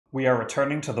We are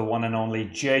returning to the one and only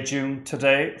Jaejoong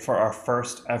today for our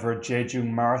first ever Jaejoong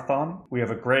marathon. We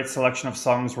have a great selection of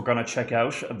songs we're going to check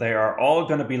out. They are all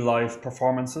going to be live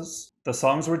performances. The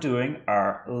songs we're doing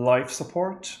are Life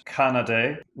Support,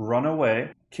 Kanade,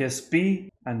 Runaway, Kiss B,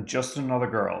 and Just Another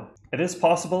Girl. It is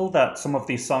possible that some of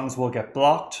these songs will get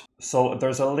blocked, so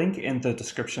there's a link in the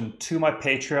description to my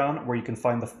Patreon where you can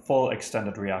find the full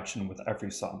extended reaction with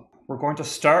every song. We're going to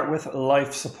start with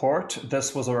Life Support.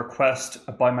 This was a request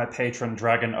by my patron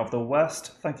Dragon of the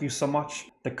West. Thank you so much.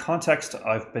 The context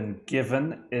I've been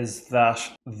given is that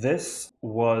this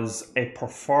was a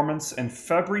performance in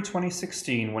February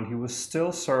 2016 when he was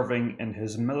still serving in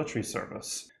his military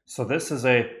service. So this is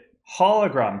a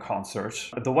hologram concert.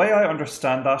 The way I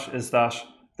understand that is that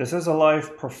this is a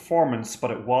live performance,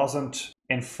 but it wasn't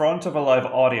in front of a live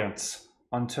audience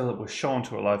until it was shown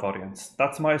to a live audience.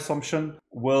 That's my assumption.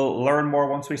 We'll learn more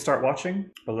once we start watching,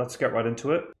 but let's get right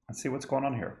into it and see what's going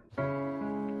on here.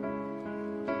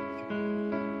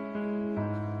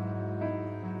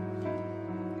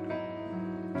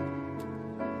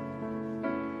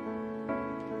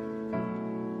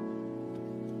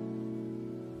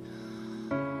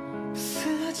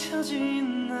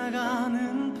 스쳐진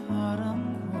나가는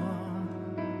바람과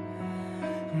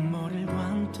머리를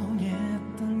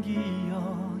관통했던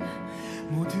기억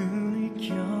모두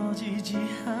느껴지지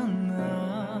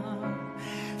않아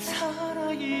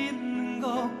살아있는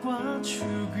것과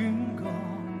죽은 것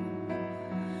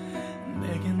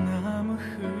내겐 아무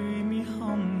의미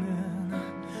없는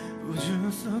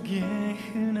우주 속의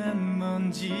흔한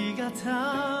먼지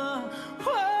같아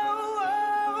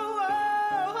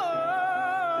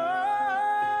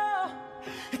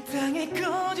땅에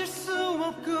꺼질 수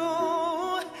없고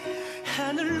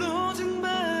하늘로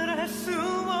증발할 수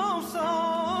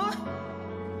없어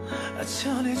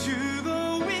전해주고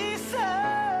있어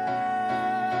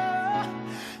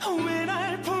왜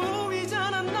날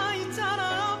보이잖아 나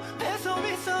있잖아 뺏어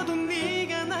있어도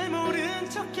네가 날 모른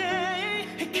척해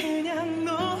그냥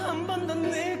너 한 번 더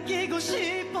느끼고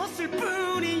싶었을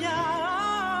뿐이야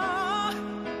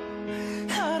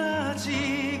알아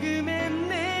지금의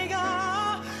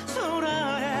내가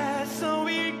소라에서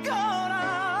일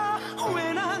거라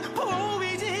왜 난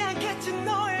보이지 않겠지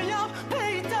너의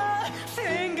옆에 있다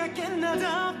생각해 나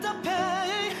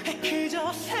답답해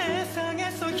그저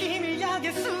세상에서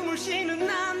희미하게 숨을 쉬는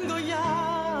난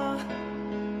거야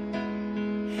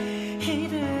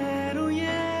이대로의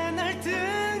날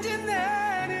등지내느리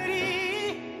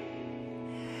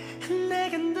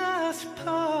내겐 다 슬퍼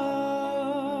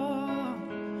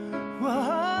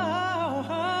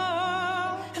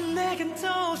내겐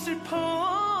더 슬퍼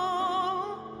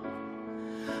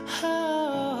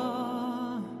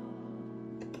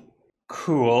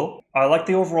Cool. I like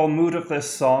the overall mood of this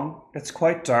song. It's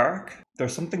quite dark.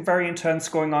 There's something very intense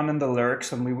going on in the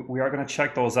lyrics, and we are going to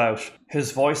check those out.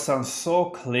 His voice sounds so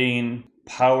clean,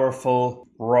 powerful,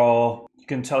 raw. You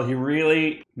can tell he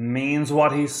really means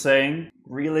what he's saying,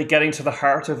 really getting to the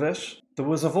heart of it. There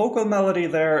was a vocal melody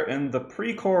there in the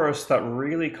pre-chorus that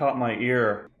really caught my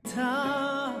ear.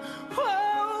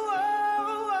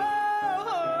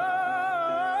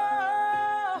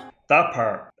 That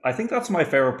part, I think that's my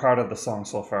favorite part of the song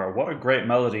so far. What a great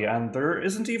melody, and there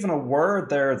isn't even a word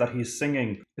there that he's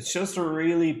singing. It's just a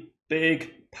really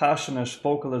big, passionate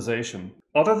vocalization.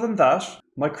 Other than that,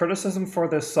 my criticism for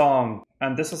this song,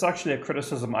 and this is actually a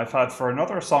criticism I've had for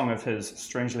another song of his,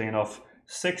 strangely enough,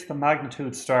 Sixth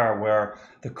Magnitude Star, where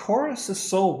the chorus is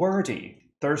so wordy.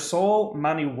 There's so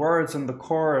many words in the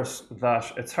chorus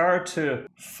that it's hard to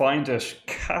find it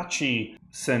catchy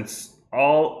since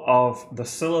all of the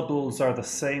syllables are the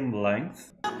same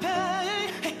length.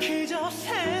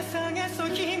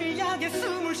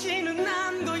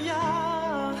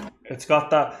 It's got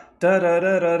that da da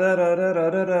da da da da da da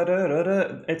da da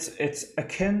da. It's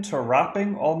akin to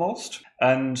rapping almost.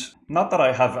 And not that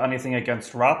I have anything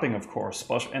against rapping, of course,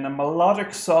 but in a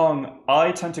melodic song,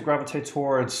 I tend to gravitate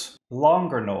towards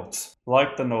longer notes,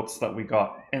 like the notes that we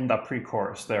got in that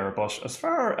pre-chorus there. But as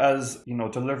far as, you know,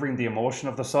 delivering the emotion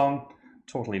of the song,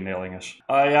 totally nailing it.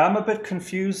 I am a bit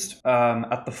confused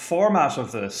at the format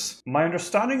of this. My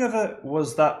understanding of it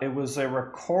was that it was a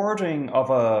recording of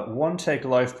a one-take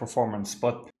live performance,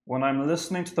 but when I'm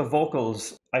listening to the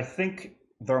vocals, I think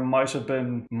there might have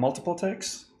been multiple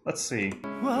takes. Let's see.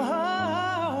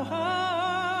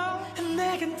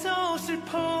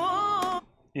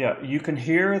 Yeah, you can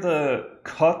hear the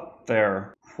cut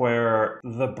there where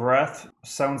the breath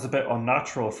sounds a bit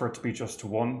unnatural for it to be just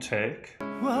one take.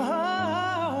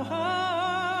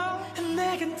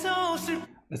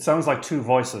 It sounds like two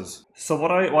voices. So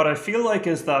what I feel like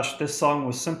is that this song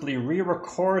was simply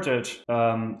re-recorded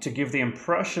to give the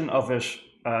impression of it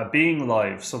being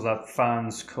live, so that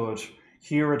fans could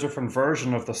hear a different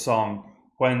version of the song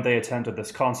when they attended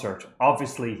this concert.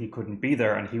 Obviously, he couldn't be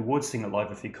there, and he would sing it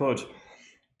live if he could.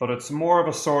 But it's more of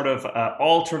a sort of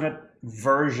alternate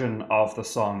version of the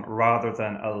song rather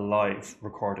than a live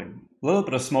recording. A little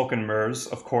bit of smoke and mirrors,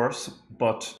 of course,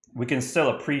 but we can still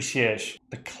appreciate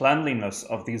the cleanliness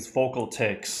of these vocal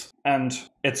takes. And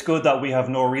it's good that we have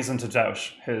no reason to doubt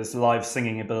his live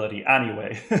singing ability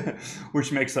anyway,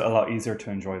 which makes it a lot easier to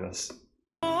enjoy this.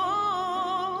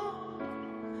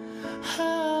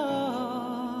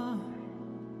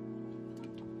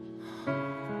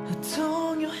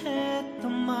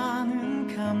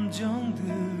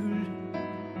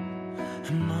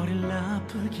 머리를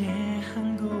아프게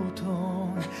한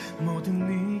고통 모두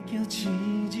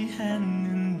느껴지지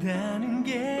않는다는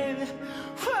게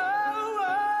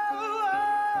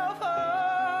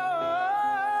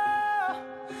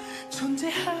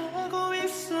존재하고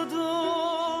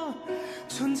있어도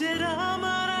존재라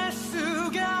말할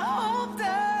수가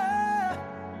없다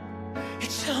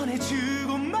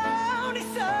전해주고만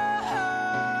있어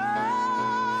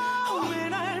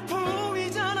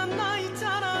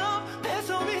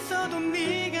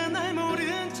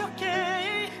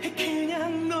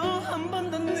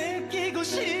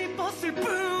싶었을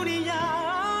뿐이야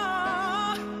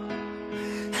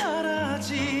알아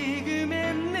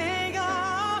지금의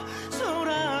내가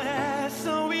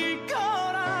초라해서일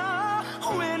거라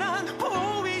왜 난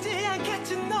보이지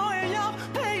않겠지 너의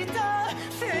옆에 있다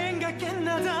생각해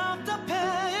나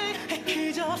답답해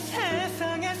그저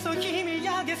세상에서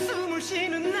희미하게 숨을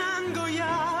쉬는 난 거야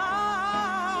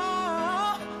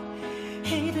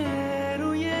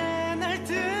이대로의 날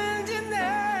등진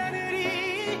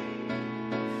내늘이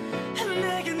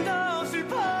내겐 더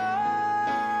슬퍼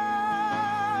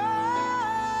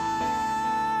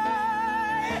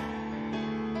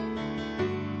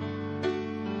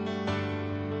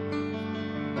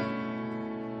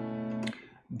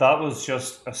That was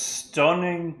just a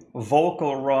stunning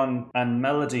vocal run and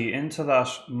melody into that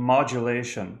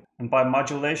modulation. And by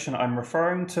modulation, I'm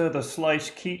referring to the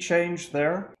slight key change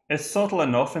there. It's subtle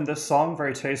enough in this song,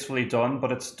 very tastefully done,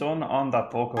 but it's done on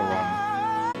that vocal run.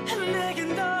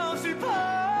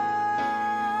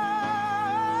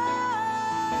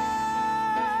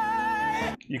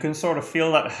 You can sort of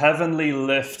feel that heavenly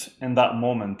lift in that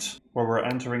moment where we're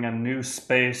entering a new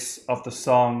space of the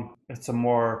song. It's a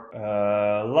more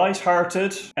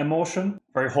light-hearted emotion,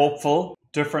 very hopeful,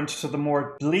 different to the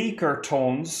more bleaker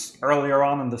tones earlier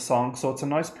on in the song, so it's a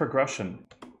nice progression.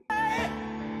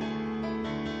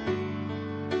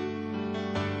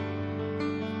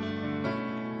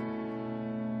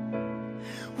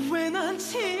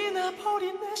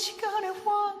 지나버린 내 시간에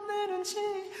화내는지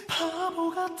바보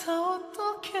같아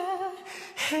어떡해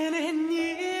해낸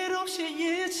일 없이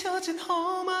잊혀진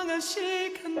허망한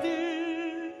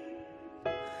시간들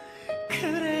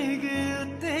그래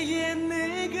그때의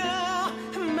내가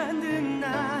만든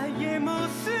나의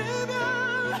모습은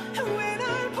왜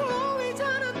날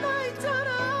보이잖아 나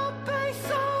있잖아 앞에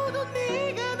있어도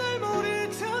네가 날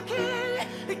모른 척해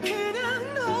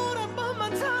그냥 널 한 번만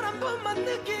단 한 번만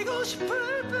느끼고 싶을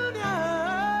뿐이야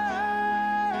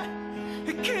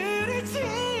그래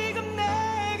지금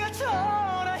내가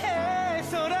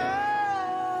초라해서라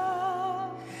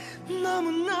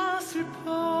너무나 슬퍼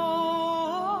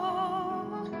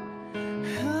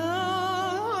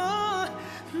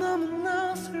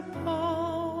너무나 슬퍼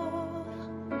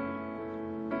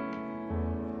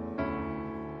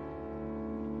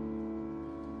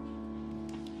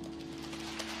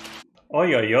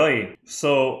Oi, oi, oi.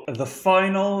 So the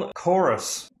final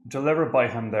chorus delivered by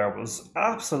him there was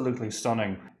absolutely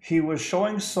stunning. He was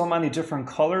showing so many different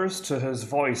colors to his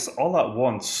voice all at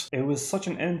once. It was such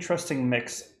an interesting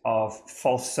mix of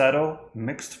falsetto,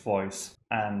 mixed voice,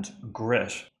 and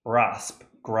grit, rasp,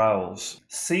 growls,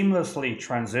 seamlessly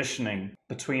transitioning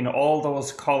between all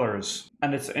those colors.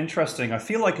 And it's interesting, I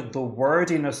feel like the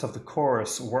wordiness of the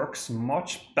chorus works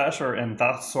much better in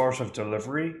that sort of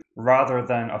delivery rather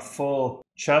than a full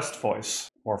chest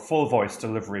voice or full voice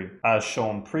delivery as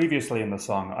shown previously in the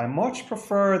song. I much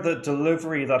prefer the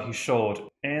delivery that he showed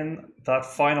in that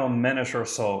final minute or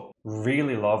so.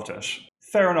 Really loved it.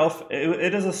 Fair enough,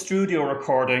 it is a studio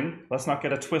recording, let's not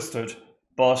get it twisted.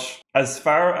 But as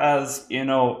far as, you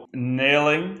know,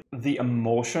 nailing the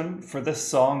emotion for this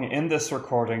song in this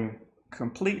recording,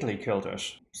 completely killed it.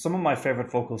 Some of my favorite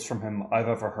vocals from him I've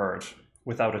ever heard,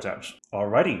 without a doubt.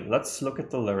 Alrighty, let's look at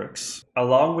the lyrics.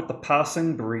 Along with the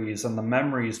passing breeze and the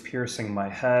memories piercing my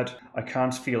head, I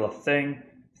can't feel a thing.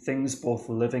 Things both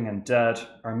living and dead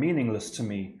are meaningless to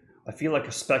me. I feel like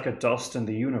a speck of dust in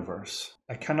the universe.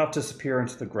 I cannot disappear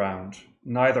into the ground.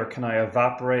 Neither can I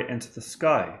evaporate into the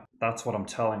sky. That's what I'm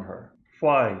telling her.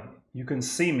 Why? You can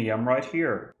see me, I'm right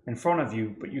here, in front of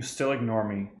you, but you still ignore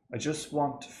me. I just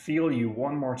want to feel you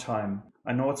one more time.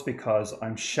 I know it's because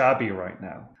I'm shabby right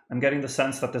now. I'm getting the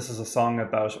sense that this is a song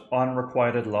about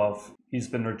unrequited love. He's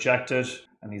been rejected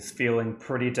and he's feeling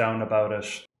pretty down about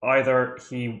it. Either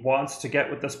he wants to get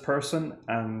with this person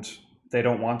and they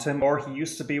don't want him, or he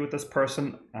used to be with this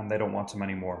person and they don't want him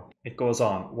anymore. It goes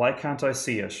on. Why can't I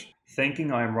see it?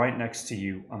 Thinking I am right next to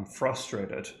you, I'm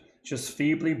frustrated. Just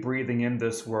feebly breathing in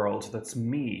this world that's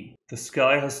me. The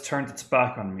sky has turned its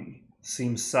back on me.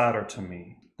 Seems sadder to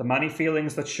me. The many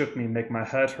feelings that shook me make my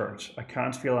head hurt. I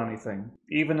can't feel anything.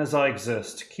 Even as I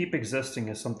exist, keep existing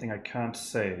is something I can't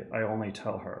say. I only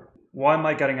tell her. Why am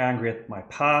I getting angry at my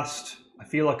past? I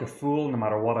feel like a fool no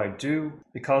matter what I do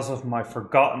because of my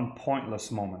forgotten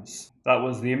pointless moments. That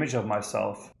was the image of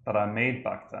myself that I made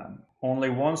back then. Only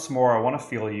once more I want to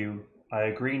feel you. I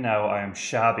agree now I am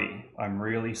shabby. I'm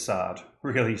really sad.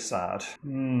 Really sad.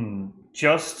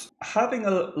 Just having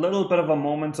a little bit of a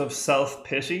moment of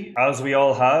self-pity, as we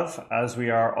all have, as we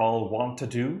are all wont to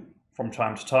do from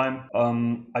time to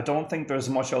time. I don't think there's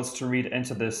much else to read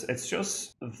into this. It's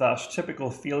just that typical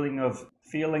feeling of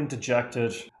feeling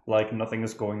dejected, like nothing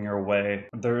is going your way.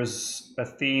 There's a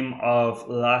theme of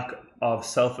lack of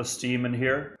self-esteem in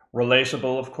here.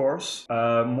 Relatable, of course.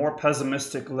 More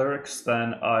pessimistic lyrics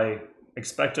than I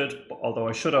expected, although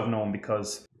I should have known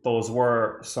because those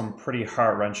were some pretty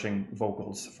heart-wrenching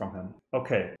vocals from him.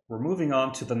 Okay, we're moving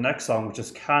on to the next song, which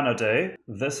is Kanade.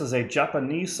 This is a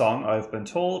Japanese song, I've been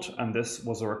told, and this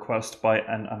was a request by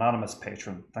an anonymous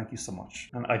patron. Thank you so much.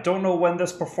 And I don't know when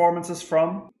this performance is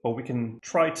from, but we can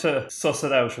try to suss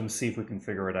it out and see if we can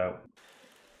figure it out.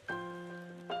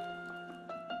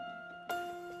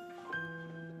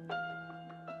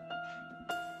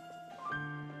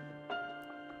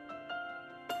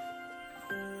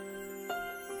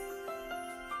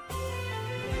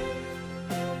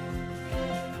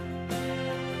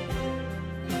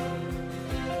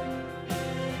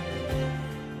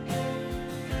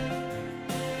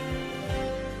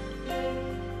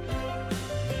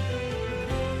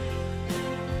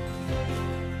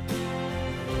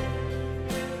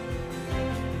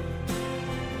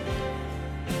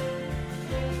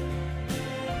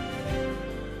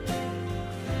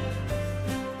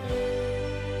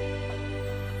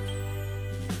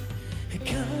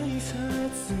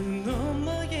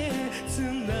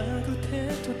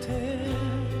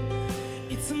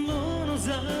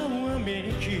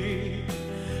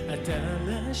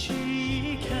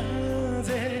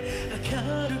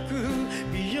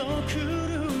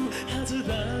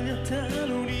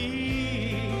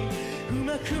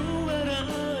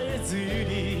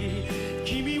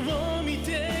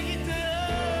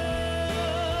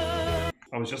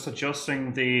 I was just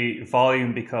adjusting the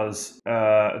volume because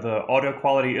the audio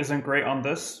quality isn't great on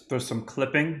this. There's some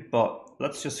clipping, but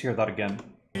let's just hear that again.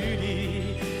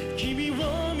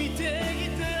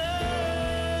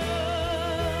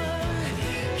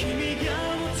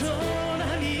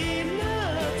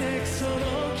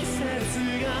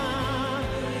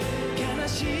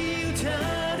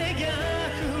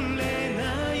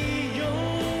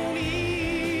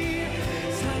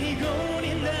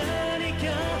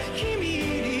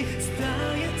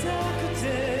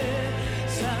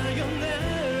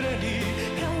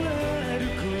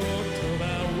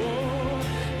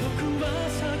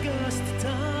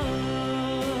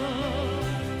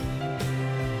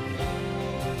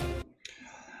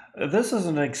 This is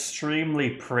an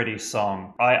extremely pretty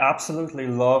song. I absolutely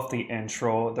love the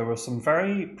intro. There were some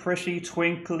very pretty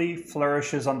twinkly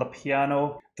flourishes on the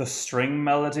piano. The string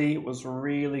melody was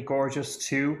really gorgeous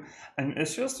too. And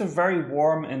it's just a very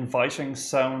warm, inviting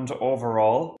sound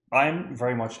overall. I'm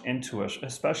very much into it,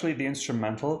 especially the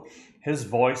instrumental. His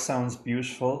voice sounds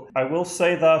beautiful. I will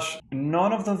say that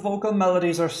none of the vocal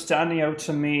melodies are standing out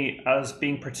to me as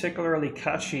being particularly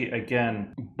catchy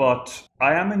again, but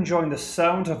I am enjoying the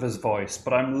sound of his voice,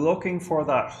 but I'm looking for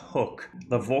that hook,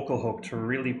 the vocal hook, to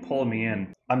really pull me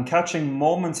in. I'm catching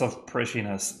moments of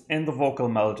prettiness in the vocal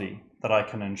melody that I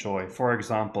can enjoy. For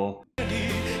example,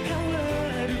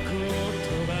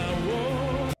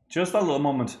 just that little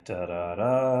moment,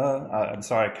 da-da-da. I'm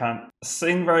sorry, I can't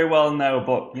sing very well now,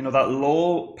 but you know, that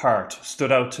low part stood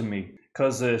out to me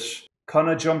because it kind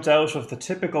of jumped out of the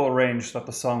typical range that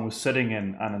the song was sitting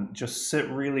in and just sit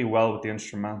really well with the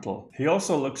instrumental. He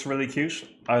also looks really cute.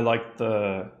 I like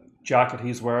the jacket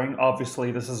he's wearing.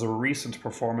 Obviously, this is a recent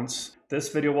performance. This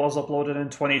video was uploaded in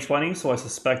 2020, so I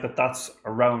suspect that that's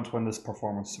around when this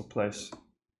performance took place.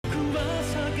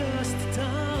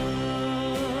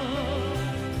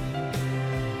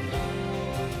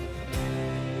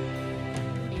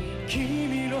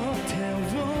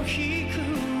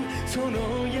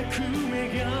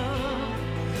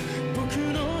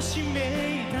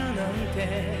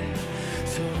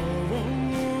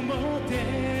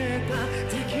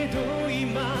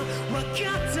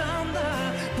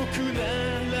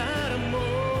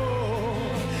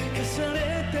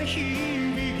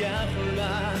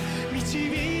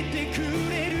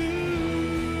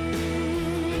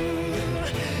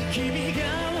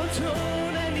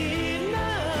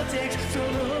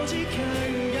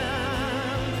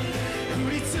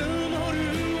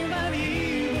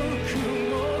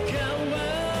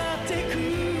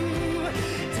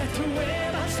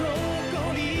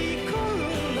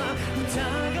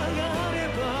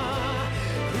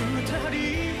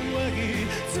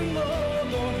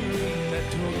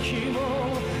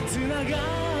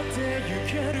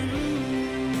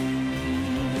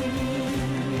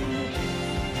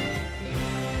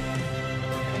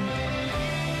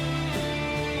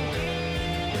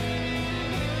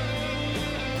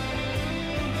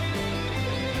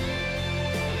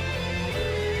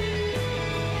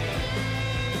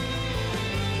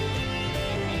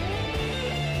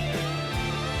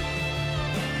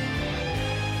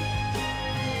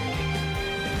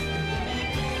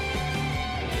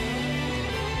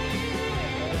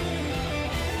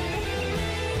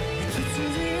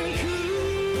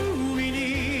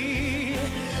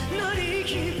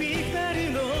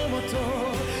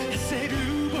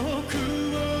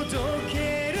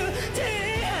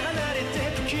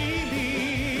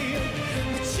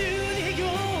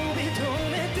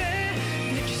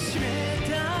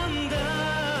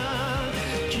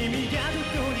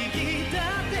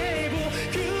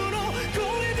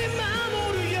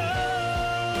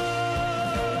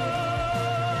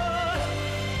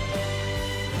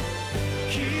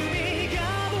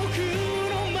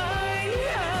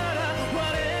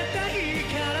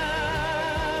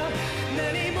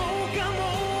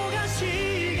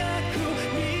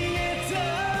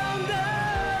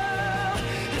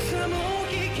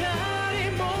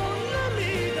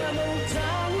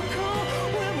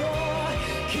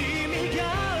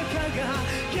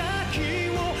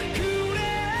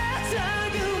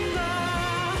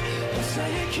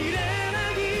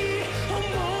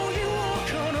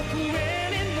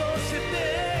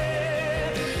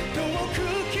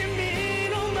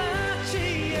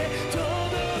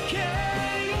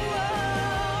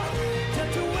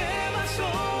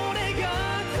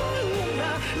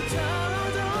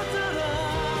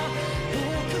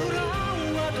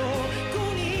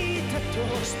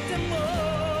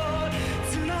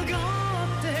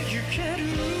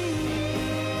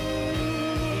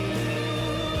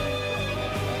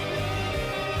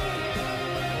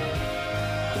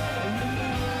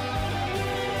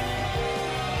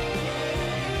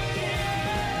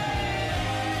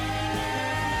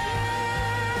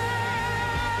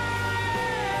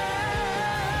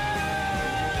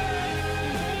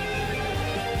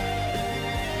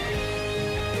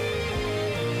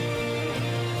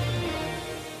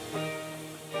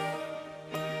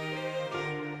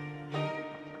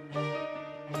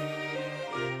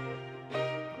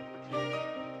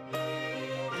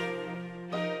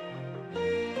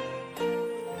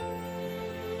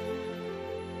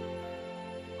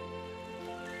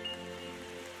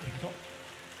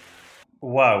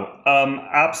 Wow,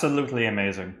 absolutely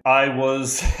amazing. I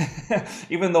was,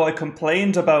 even though I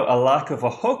complained about a lack of a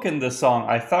hook in this song,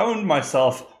 I found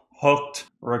myself hooked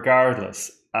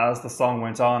regardless as the song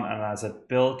went on and as it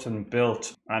built and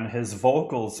built and his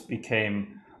vocals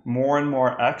became more and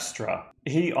more extra.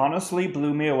 He honestly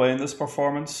blew me away in this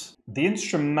performance. The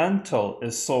instrumental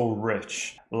is so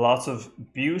rich. Lots of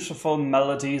beautiful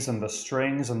melodies and the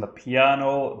strings and the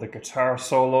piano, the guitar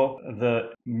solo.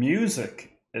 The music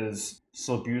is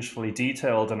so beautifully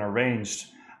detailed and arranged.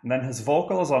 And then his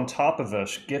vocals on top of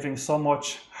it, giving so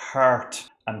much heart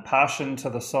and passion to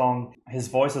the song. His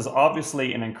voice is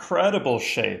obviously in incredible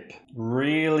shape.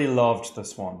 Really loved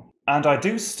this one. And I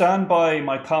do stand by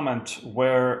my comment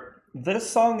where this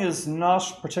song is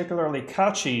not particularly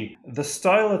catchy. The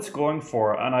style it's going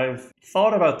for, and I've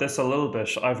thought about this a little bit,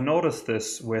 I've noticed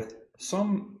this with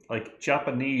some like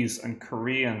Japanese and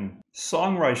Korean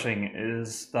songwriting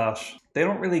is that they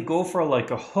don't really go for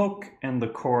like a hook in the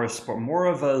chorus, but more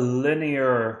of a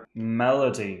linear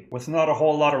melody with not a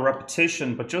whole lot of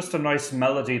repetition, but just a nice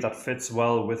melody that fits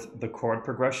well with the chord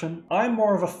progression. I'm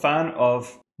more of a fan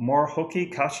of more hooky,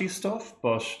 catchy stuff,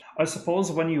 but I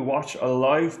suppose when you watch a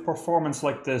live performance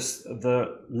like this,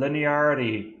 the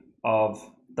linearity of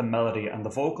the melody and the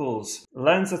vocals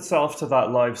lends itself to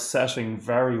that live setting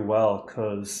very well,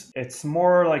 because it's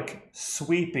more like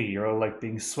sweepy, or like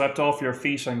being swept off your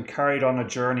feet and carried on a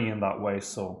journey in that way.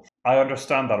 So I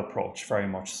understand that approach very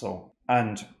much so,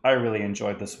 and I really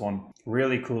enjoyed this one.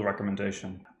 Really cool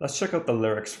recommendation. Let's check out the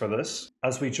lyrics for this.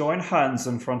 As we join hands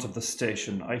in front of the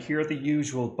station, I hear the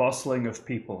usual bustling of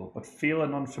people, but feel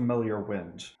an unfamiliar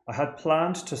wind. I had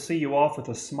planned to see you off with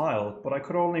a smile, but I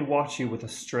could only watch you with a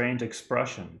strained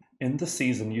expression. In the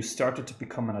season, you started to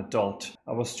become an adult.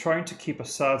 I was trying to keep a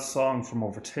sad song from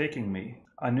overtaking me.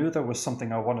 I knew there was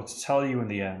something I wanted to tell you in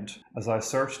the end, as I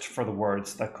searched for the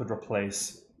words that could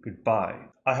replace goodbye.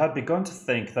 I had begun to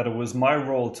think that it was my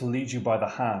role to lead you by the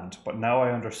hand, but now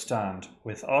I understand.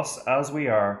 With us as we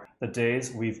are, the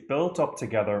days we've built up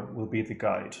together will be the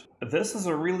guide. This is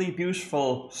a really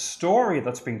beautiful story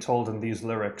that's being told in these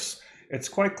lyrics. It's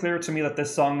quite clear to me that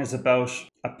this song is about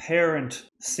a parent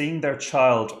seeing their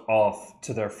child off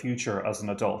to their future as an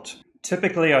adult.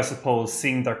 Typically, I suppose,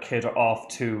 seeing their kid off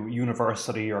to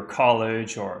university or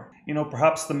college or,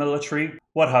 perhaps the military,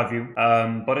 what have you.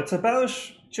 But it's about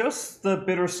just the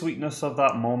bittersweetness of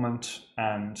that moment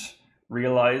and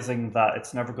realizing that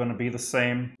it's never going to be the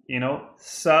same.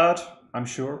 Sad, I'm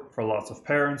sure, for lots of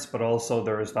parents, but also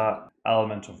there is that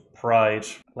element of pride.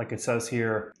 Like it says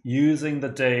here, using the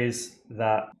days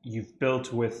that you've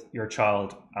built with your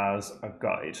child as a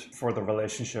guide for the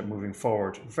relationship moving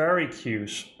forward. Very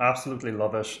cute. Absolutely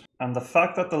love it. And the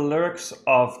fact that the lyrics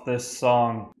of this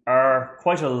song are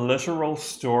quite a literal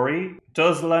story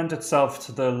does lend itself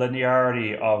to the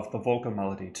linearity of the vocal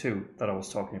melody too that I was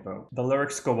talking about. The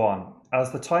lyrics go on.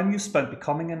 As the time you spent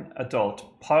becoming an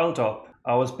adult piled up,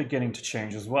 I was beginning to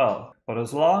change as well. But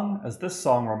as long as this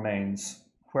song remains,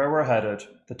 where we're headed,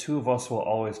 the two of us will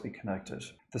always be connected.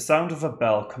 The sound of a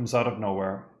bell comes out of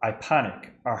nowhere. I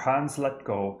panic. Our hands let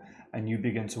go, and you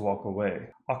begin to walk away.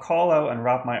 I'll call out and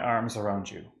wrap my arms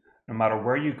around you. No matter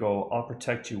where you go, I'll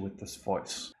protect you with this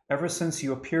voice. Ever since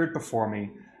you appeared before me,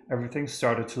 everything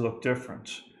started to look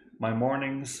different. My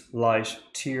mornings, light,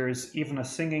 tears, even a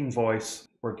singing voice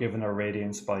were given a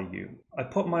radiance by you. I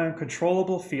put my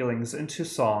uncontrollable feelings into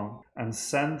song and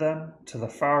send them to the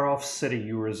far-off city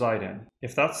you reside in.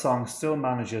 If that song still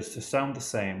manages to sound the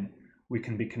same, we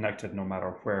can be connected no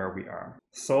matter where we are.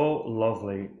 So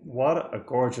lovely. What a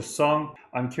gorgeous song.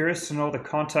 I'm curious to know the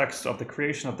context of the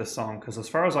creation of this song, because as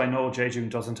far as I know, Jaejoong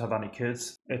doesn't have any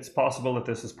kids. It's possible that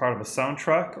this is part of a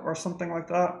soundtrack or something like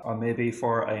that, or maybe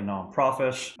for a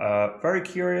non-profit. Very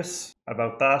curious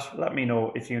about that. Let me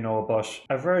know if you know, but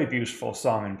a very beautiful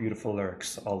song and beautiful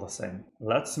lyrics all the same.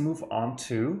 Let's move on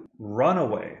to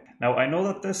Runaway. Now, I know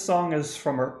that this song is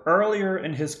from earlier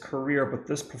in his career, but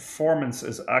this performance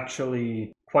is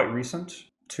actually quite recent,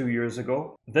 2 years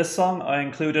ago. This song I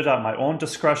included at my own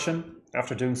discretion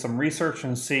after doing some research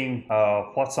and seeing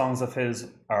what songs of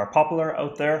his are popular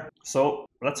out there. So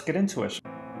let's get into it.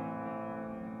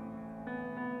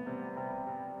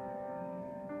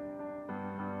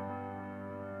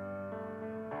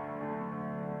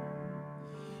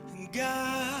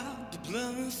 God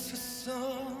bless the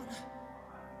sun.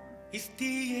 It's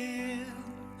the end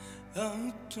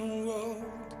of the road.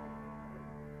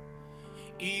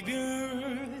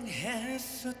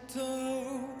 이별했어도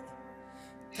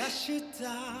다시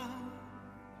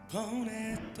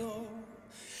보내도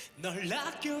널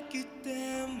아꼈기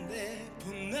때문에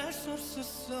분할 수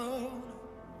없었어.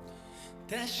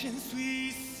 대신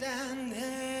수위산내기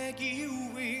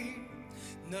위해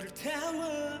너를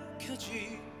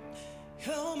태워켜지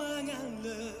허망한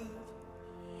love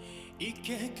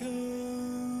있겠고.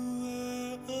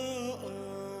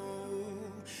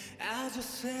 I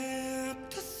just have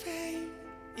to say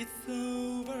it's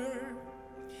over.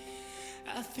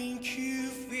 I think you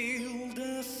feel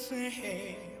the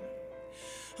same.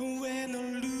 When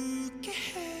널 웃게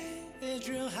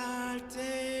해줘 할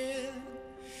때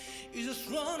You just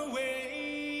run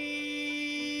away.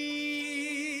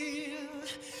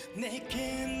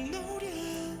 내게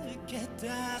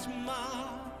노력했다지 마.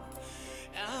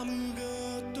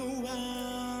 아무것도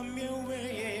안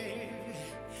묘해.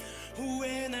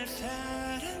 왜 날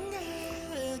사랑하게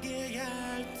할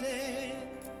때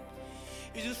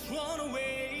You just run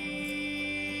away.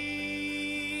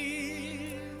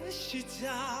 시작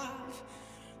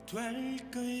될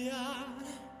거야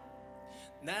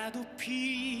나도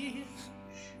피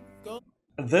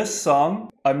This song,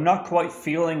 I'm not quite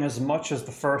feeling as much as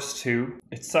the first two.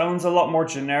 It sounds a lot more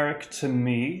generic to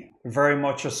me, very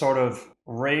much a sort of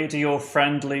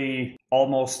radio-friendly,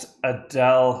 almost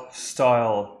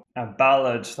Adele-style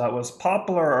ballad that was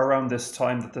popular around this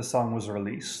time that this song was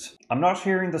released. I'm not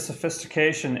hearing the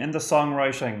sophistication in the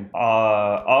songwriting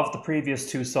of the previous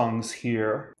two songs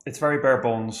here. It's very bare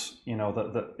bones, you know,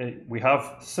 we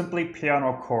have simply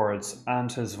piano chords and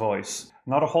his voice.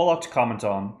 Not a whole lot to comment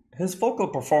on. His vocal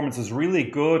performance is really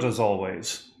good as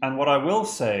always. And what I will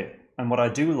say, and what I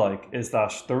do like, is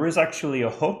that there is actually a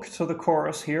hook to the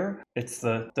chorus here. It's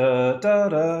the da da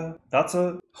da. That's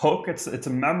a hook. It's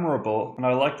memorable, and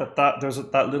I like that there's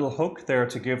that little hook there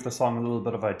to give the song a little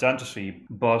bit of identity.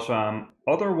 But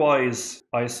otherwise,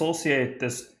 I associate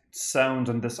this sound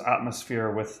and this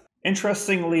atmosphere with,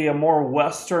 interestingly, a more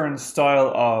Western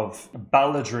style of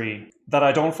balladry that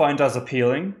I don't find as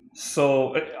appealing.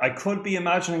 So I could be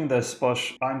imagining this, but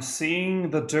I'm seeing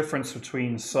the difference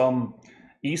between some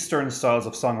Eastern styles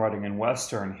of songwriting and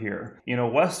Western here. You know,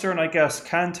 Western, I guess,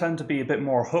 can tend to be a bit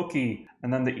more hooky,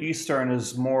 and then the Eastern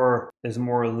is more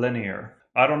linear.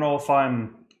 I don't know if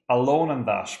I'm alone in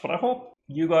that, but I hope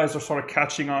you guys are sort of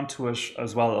catching on to it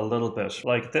as well a little bit.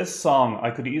 Like this song,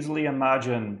 I could easily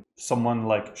imagine someone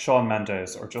like Shawn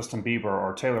Mendes or Justin Bieber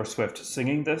or Taylor Swift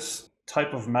singing this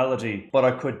type of melody, but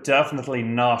I could definitely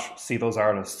not see those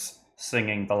artists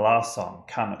singing the last song,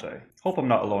 Kanade. Hope I'm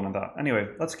not alone in that. Anyway,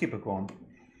 let's keep it going.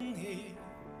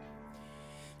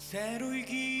 새로이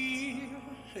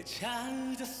길을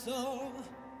찾았어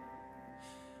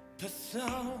벗어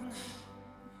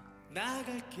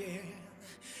나갈게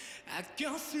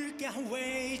아꼈을까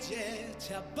왜 이제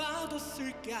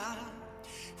잡아뒀을까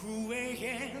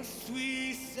후회할 수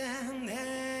있어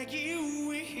내기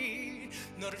위해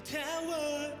너를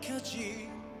태워켜지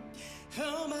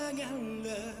허망한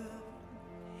love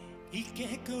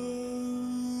있겠고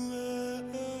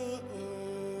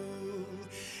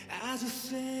I just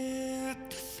said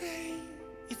to say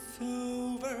it's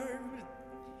over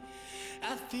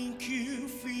I think you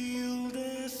feel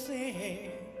the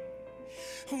same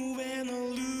When I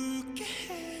look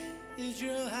at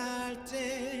you 할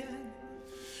때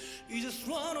You just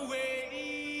run away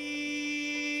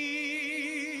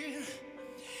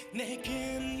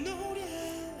내게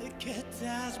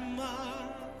노력했다지 마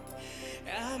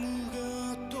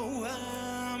아무것도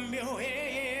안 묘해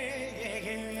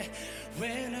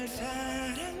왜 날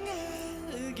사랑하게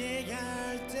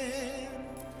할 때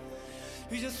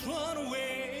You just run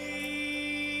away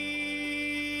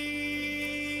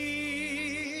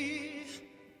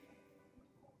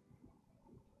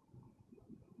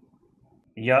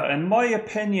Yeah, in my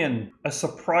opinion, a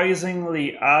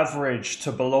surprisingly average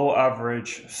to below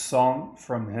average song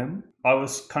from him. I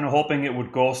was kind of hoping it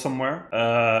would go somewhere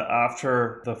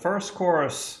after the first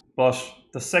chorus, but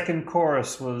the second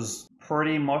chorus was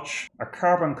pretty much a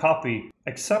carbon copy,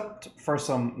 except for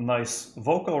some nice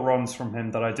vocal runs from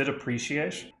him that I did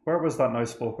appreciate. Where was that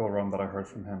nice vocal run that I heard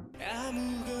from him?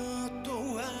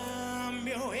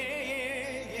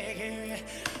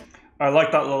 I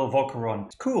like that little vocal run.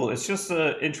 It's cool. It's just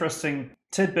an interesting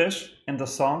tidbit in the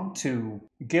song to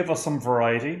give us some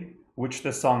variety, which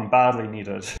this song badly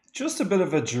needed. Just a bit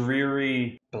of a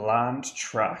dreary, bland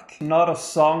track. Not a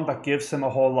song that gives him a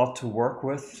whole lot to work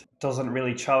with. Doesn't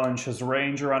really challenge his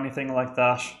range or anything like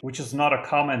that, which is not a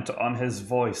comment on his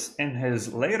voice in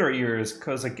his later years,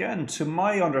 because again, to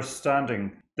my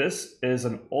understanding, this is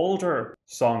an older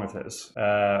song of his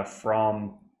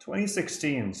from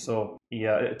 2016. So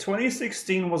yeah,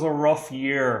 2016 was a rough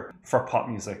year for pop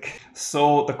music.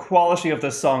 So the quality of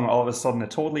this song, all of a sudden, it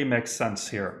totally makes sense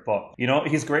here. But, you know,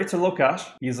 he's great to look at.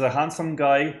 He's a handsome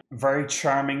guy, very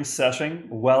charming setting,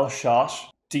 well shot,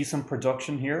 decent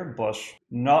production here, but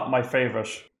not my favorite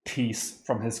piece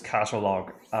from his catalog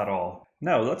at all.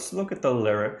 Now, let's look at the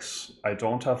lyrics. I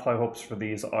don't have high hopes for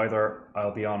these either,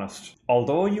 I'll be honest.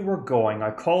 Although you were going, I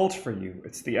called for you.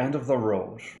 It's the end of the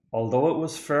road. Although it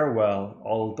was farewell,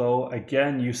 although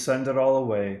again you send it all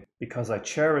away, because I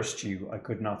cherished you, I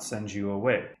could not send you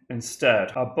away.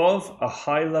 Instead, above a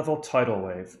high-level tidal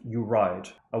wave, you ride.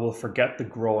 I will forget the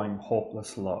growing,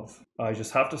 hopeless love. I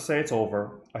just have to say it's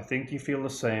over. I think you feel the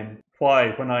same.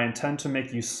 Why, when I intend to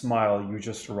make you smile, you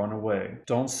just run away?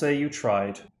 Don't say you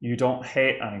tried. You don't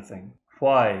hate anything.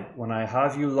 Why, when I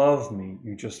have you love me,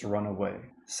 you just run away?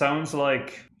 Sounds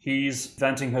like he's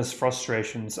venting his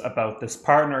frustrations about this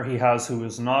partner he has who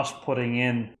is not putting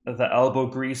in the elbow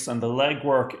grease and the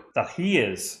legwork that he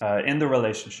is in the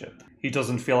relationship. He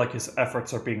doesn't feel like his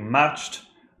efforts are being matched,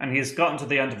 And he's gotten to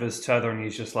the end of his tether and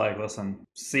he's just like, listen,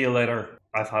 see you later.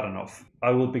 I've had enough.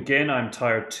 I will begin, I'm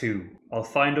tired too. I'll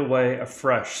find a way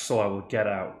afresh so I will get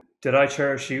out. Did I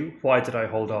cherish you? Why did I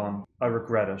hold on? I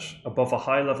regret it. Above a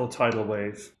high-level tidal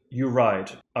wave, you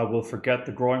ride. I will forget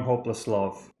the growing hopeless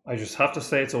love. I just have to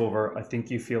say it's over. I think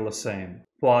you feel the same.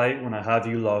 Why, when I have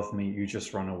you love me, you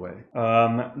just run away?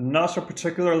 Not a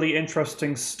particularly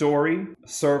interesting story.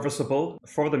 Serviceable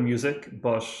for the music,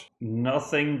 but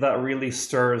nothing that really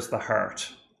stirs the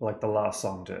heart like the last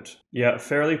song did. Yeah,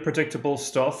 fairly predictable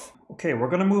stuff. Okay, we're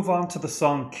gonna move on to the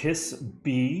song Kiss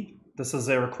B. This is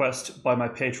a request by my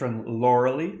patron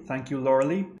Laurelie. Thank you,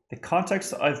 Laurelie. The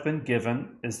context I've been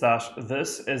given is that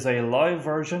this is a live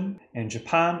version in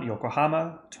Japan,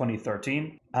 Yokohama,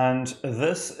 2013. And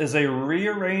this is a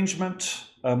rearrangement,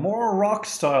 a more rock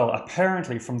style,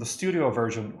 apparently, from the studio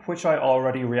version, which I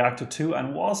already reacted to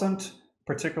and wasn't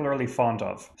particularly fond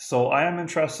of. So I am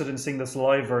interested in seeing this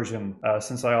live version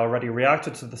since I already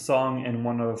reacted to the song in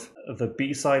one of the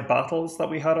B-side battles that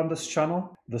we had on this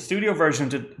channel. The studio version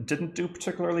didn't do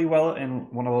particularly well in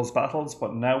one of those battles,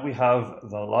 but now we have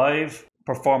the live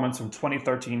performance from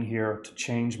 2013 here to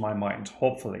change my mind,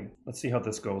 hopefully. Let's see how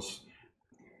this goes.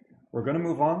 We're going to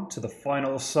move on to the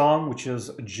final song, which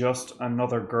is Just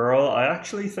Another Girl. I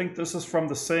actually think this is from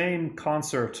the same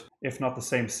concert, if not the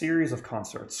same series of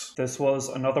concerts. This was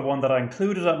another one that I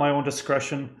included at my own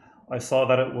discretion. I saw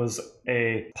that it was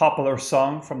a popular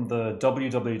song from the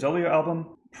WWW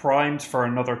album, primed for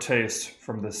another taste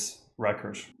from this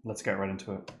record. Let's get right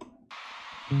into it.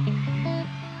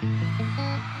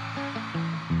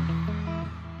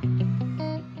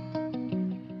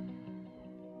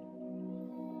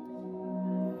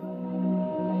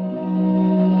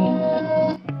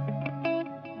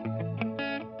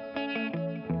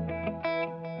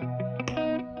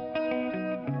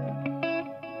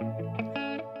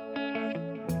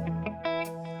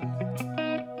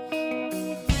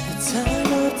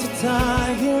 Time after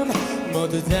time,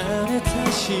 모두 다 내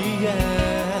탓이야.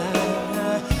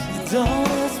 Don't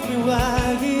ask me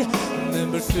why,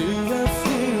 난 볼 수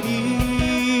없으니.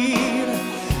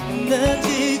 난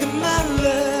지금 말라,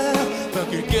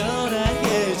 바뀔 거라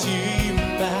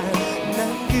했지만 난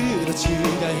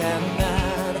그렇지가 않아.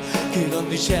 그건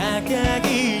네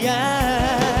착각이야.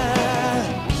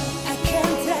 I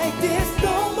can't take this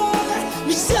no more.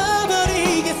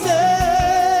 미쳐버리겠어.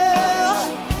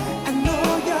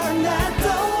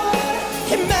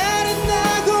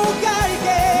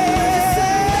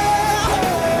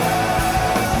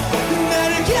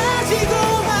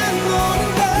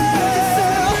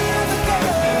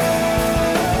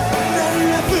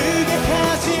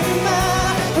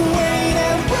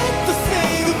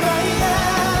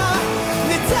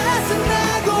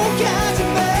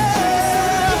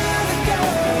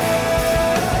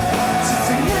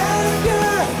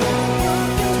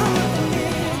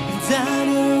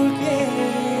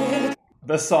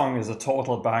 This song is a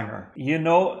total banger. You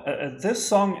know, this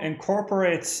song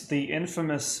incorporates the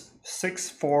infamous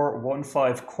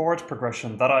 6-4-1-5 chord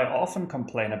progression that I often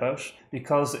complain about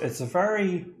because it's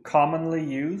very commonly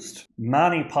used.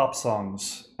 Many pop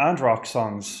songs and rock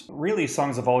songs, really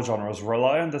songs of all genres,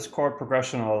 rely on this chord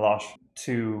progression a lot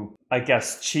to, I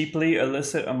guess, cheaply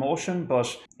elicit emotion,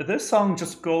 but this song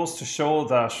just goes to show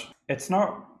that it's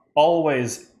not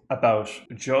always about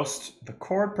just the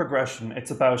chord progression.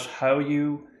 It's about how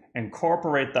you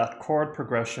incorporate that chord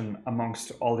progression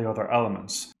amongst all the other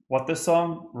elements. What this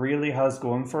song really has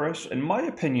going for it, in my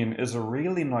opinion, is a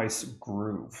really nice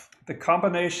groove. The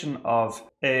combination of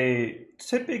a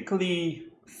typically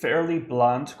fairly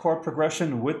bland chord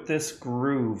progression with this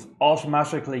groove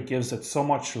automatically gives it so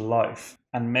much life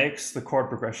and makes the chord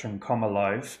progression come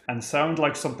alive and sound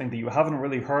like something that you haven't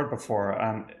really heard before.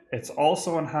 And it's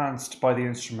also enhanced by the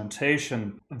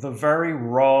instrumentation, the very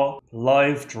raw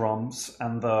live drums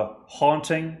and the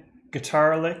haunting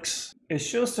guitar licks. It's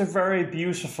just a very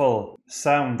beautiful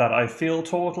sound that I feel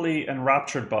totally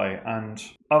enraptured by. And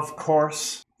of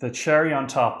course, the cherry on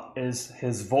top is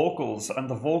his vocals and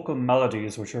the vocal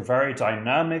melodies, which are very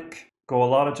dynamic, go a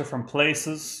lot of different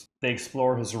places. They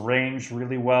explore his range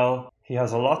really well. He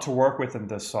has a lot to work with in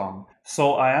this song.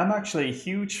 So I am actually a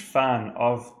huge fan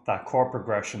of that chord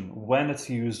progression when it's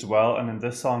used well, and in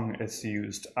this song it's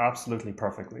used absolutely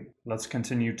perfectly. Let's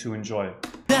continue to enjoy it.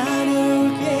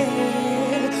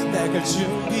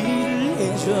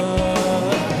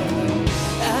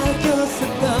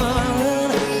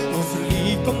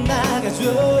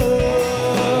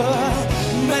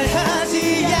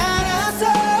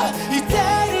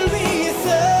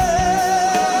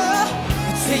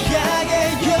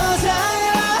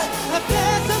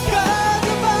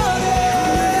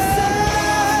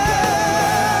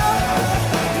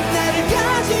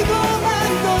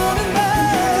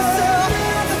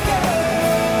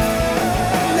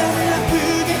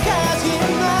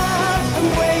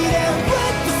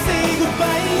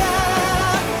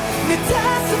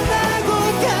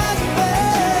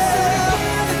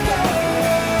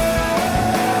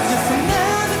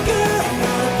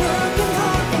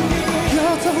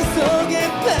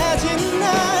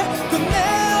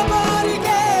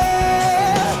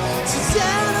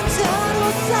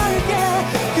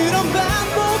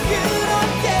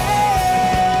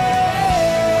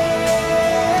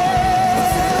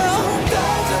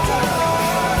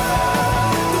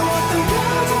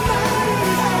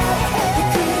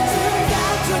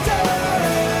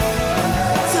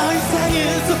 세상은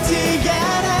속지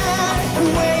않아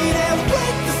Wait and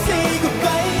wait to say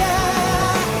goodbye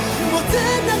모든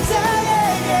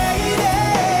남자에게 이래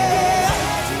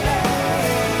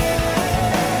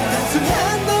단순한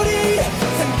놀이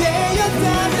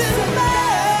상대였다는 말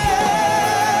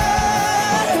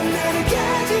나를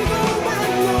가지고만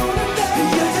노는데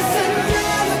여자는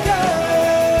never go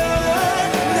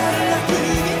나를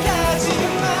아프게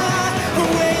가지마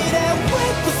Wait and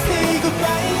wait to say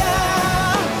goodbye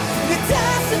내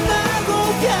탓은 나고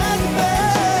가지마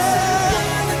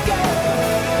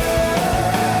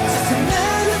Just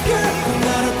another girl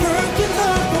not a broken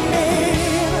heart for me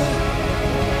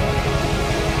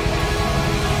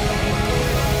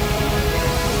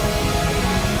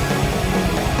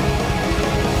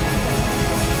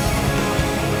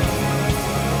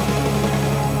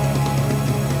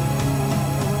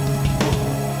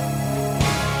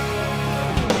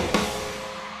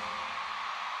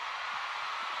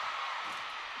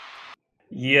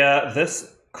Yeah,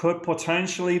 this could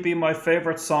potentially be my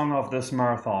favorite song of this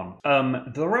marathon.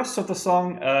 The rest of the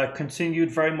song continued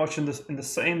very much in the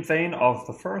same vein of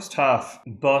the first half,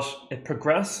 but it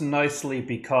progressed nicely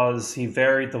because he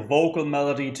varied the vocal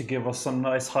melody to give us some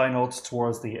nice high notes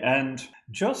towards the end.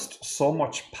 Just so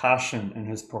much passion in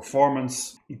his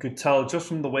performance. You could tell just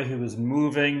from the way he was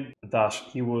moving that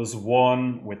he was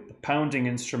one with the pounding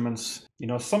instruments. You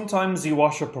know, sometimes you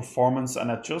watch a performance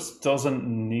and it just doesn't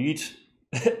need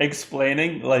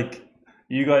explaining. Like,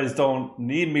 you guys don't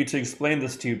need me to explain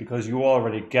this to you because you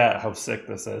already get how sick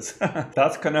this is.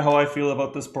 That's kind of how I feel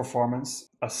about this performance.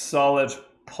 A solid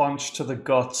punch to the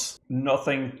guts.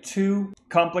 Nothing too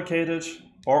complicated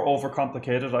or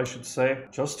overcomplicated, I should say.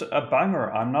 Just a banger.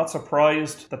 I'm not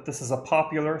surprised that this is a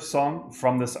popular song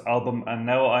from this album, and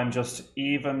now I'm just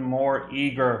even more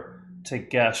eager to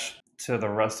get to the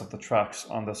rest of the tracks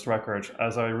on this record,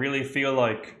 as I really feel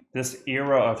like this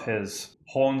era of his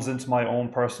hones into my own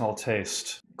personal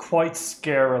taste quite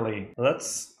scarily.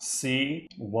 Let's see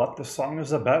what the song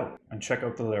is about and check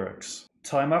out the lyrics.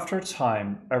 Time after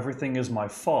time, everything is my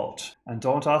fault, and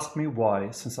don't ask me why,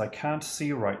 since I can't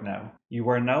see right now. You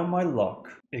are now my luck.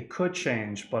 It could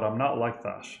change, but I'm not like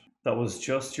that. That was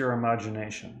just your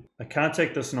imagination. I can't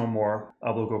take this no more.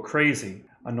 I will go crazy.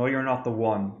 I know you're not the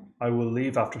one. I will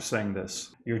leave after saying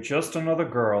this. You're just another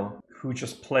girl who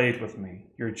just played with me.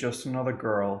 You're just another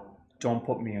girl. Don't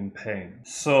put me in pain.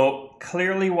 So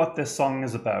clearly what this song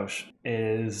is about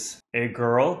is a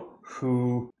girl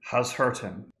who has hurt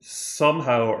him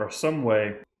somehow or some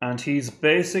way, and he's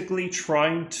basically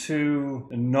trying to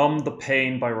numb the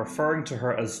pain by referring to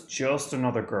her as just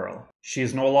another girl.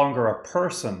 She's no longer a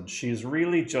person. She's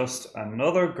really just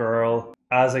another girl.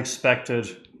 As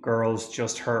expected, girls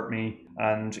just hurt me.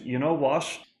 And you know what?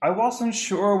 I wasn't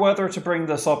sure whether to bring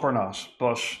this up or not,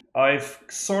 but I've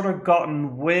sort of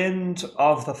gotten wind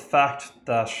of the fact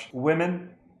that women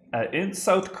in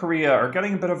South Korea are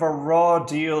getting a bit of a raw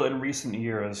deal in recent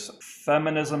years.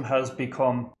 Feminism has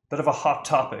become a bit of a hot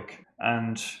topic,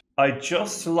 and I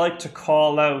just like to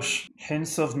call out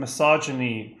hints of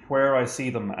misogyny where I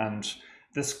see them. And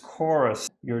this chorus,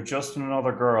 you're just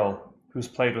another girl who's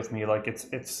played with me, like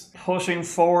it's pushing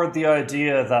forward the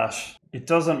idea that it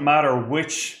doesn't matter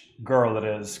which girl it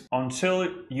is. Until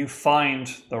you find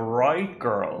the right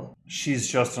girl, she's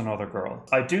just another girl.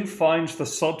 I do find the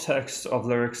subtext of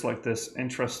lyrics like this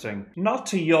interesting. Not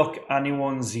to yuck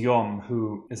anyone's yum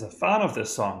who is a fan of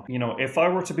this song. You know, if I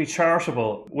were to be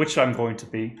charitable, which I'm going to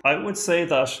be, I would say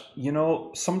that, you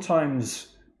know,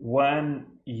 sometimes when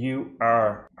you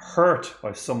are hurt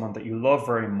by someone that you love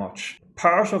very much,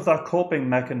 part of that coping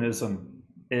mechanism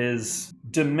is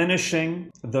diminishing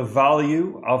the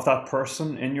value of that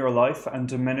person in your life and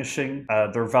diminishing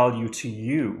their value to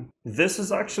you. This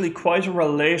is actually quite a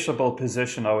relatable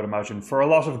position, I would imagine, for a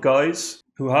lot of guys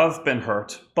who have been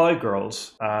hurt by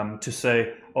girls, to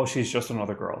say, oh, she's just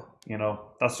another girl. You know,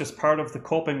 that's just part of the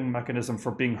coping mechanism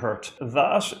for being hurt.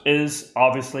 That is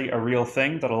obviously a real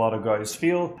thing that a lot of guys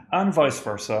feel, and vice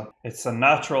versa. It's a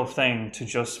natural thing to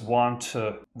just want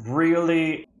to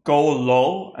really go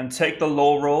low and take the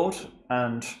low road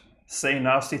and say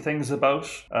nasty things about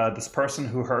this person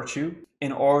who hurt you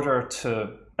in order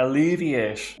to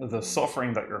alleviate the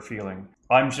suffering that you're feeling.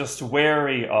 I'm just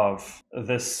wary of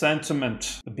this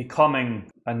sentiment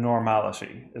becoming a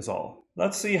normality is all.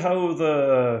 Let's see how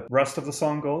the rest of the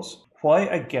song goes. Why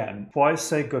again? Why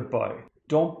say goodbye?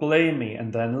 Don't blame me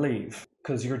and then leave.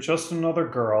 Because you're just another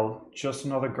girl,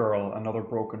 another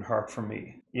broken heart for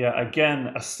me. Yeah,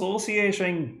 again,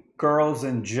 associating girls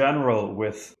in general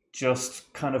with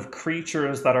just kind of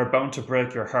creatures that are bound to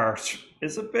break your heart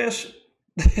is a bit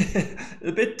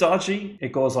A bit dodgy.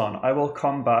 It goes on. I will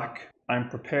come back. I'm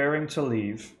preparing to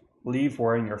leave. Leave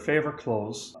wearing your favorite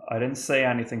clothes. I didn't say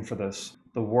anything for this.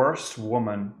 The worst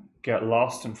woman get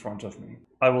lost in front of me.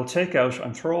 I will take out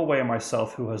and throw away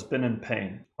myself who has been in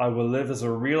pain. I will live as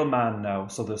a real man now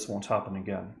so this won't happen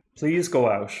again. Please go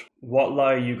out. What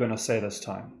lie are you going to say this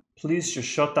time? Please just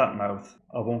shut that mouth.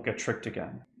 I won't get tricked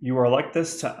again. You are like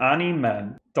this to any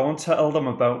men. Don't tell them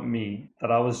about me,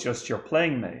 that I was just your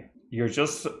playing mate. You're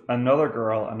just another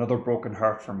girl, another broken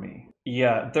heart for me.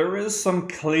 Yeah, there is some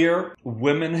clear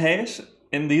women hate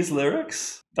in these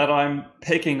lyrics that I'm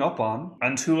picking up on.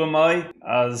 And who am I,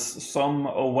 as some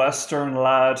Western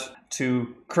lad,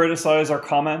 to criticize or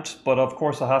comment? But of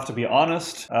course I have to be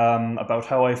honest about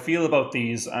how I feel about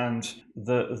these. And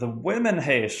the women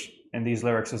hate in these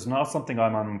lyrics is not something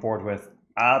I'm on board with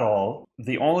at all.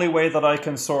 The only way that I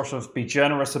can sort of be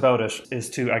generous about it is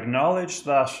to acknowledge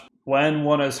that when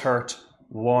one is hurt,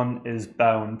 one is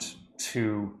bound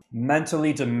to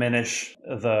mentally diminish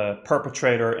the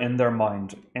perpetrator in their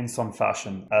mind in some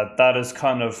fashion. That is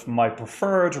kind of my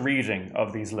preferred reading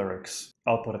of these lyrics.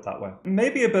 I'll put it that way.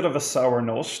 Maybe a bit of a sour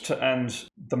note to end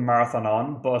the marathon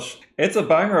on, but it's a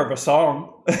banger of a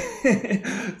song.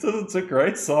 It's a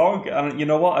great song, and you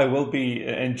know what? I will be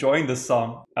enjoying this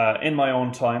song in my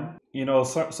own time. You know,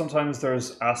 sometimes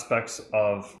there's aspects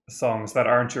of songs that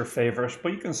aren't your favorite,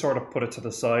 but you can sort of put it to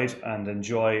the side and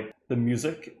enjoy the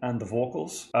music and the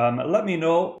vocals. Let me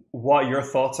know what your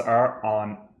thoughts are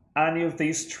on any of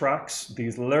these tracks,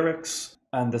 these lyrics,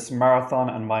 and this marathon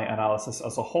and my analysis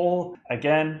as a whole.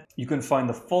 Again, you can find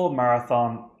the full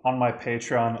marathon on my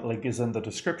Patreon. Link is in the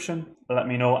description. Let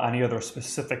me know any other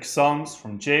specific songs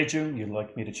from Jaejoong you'd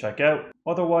like me to check out.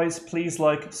 Otherwise, please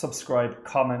like, subscribe,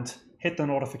 comment, hit the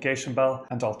notification bell,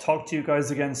 and I'll talk to you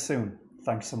guys again soon.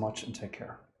 Thanks so much and take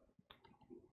care.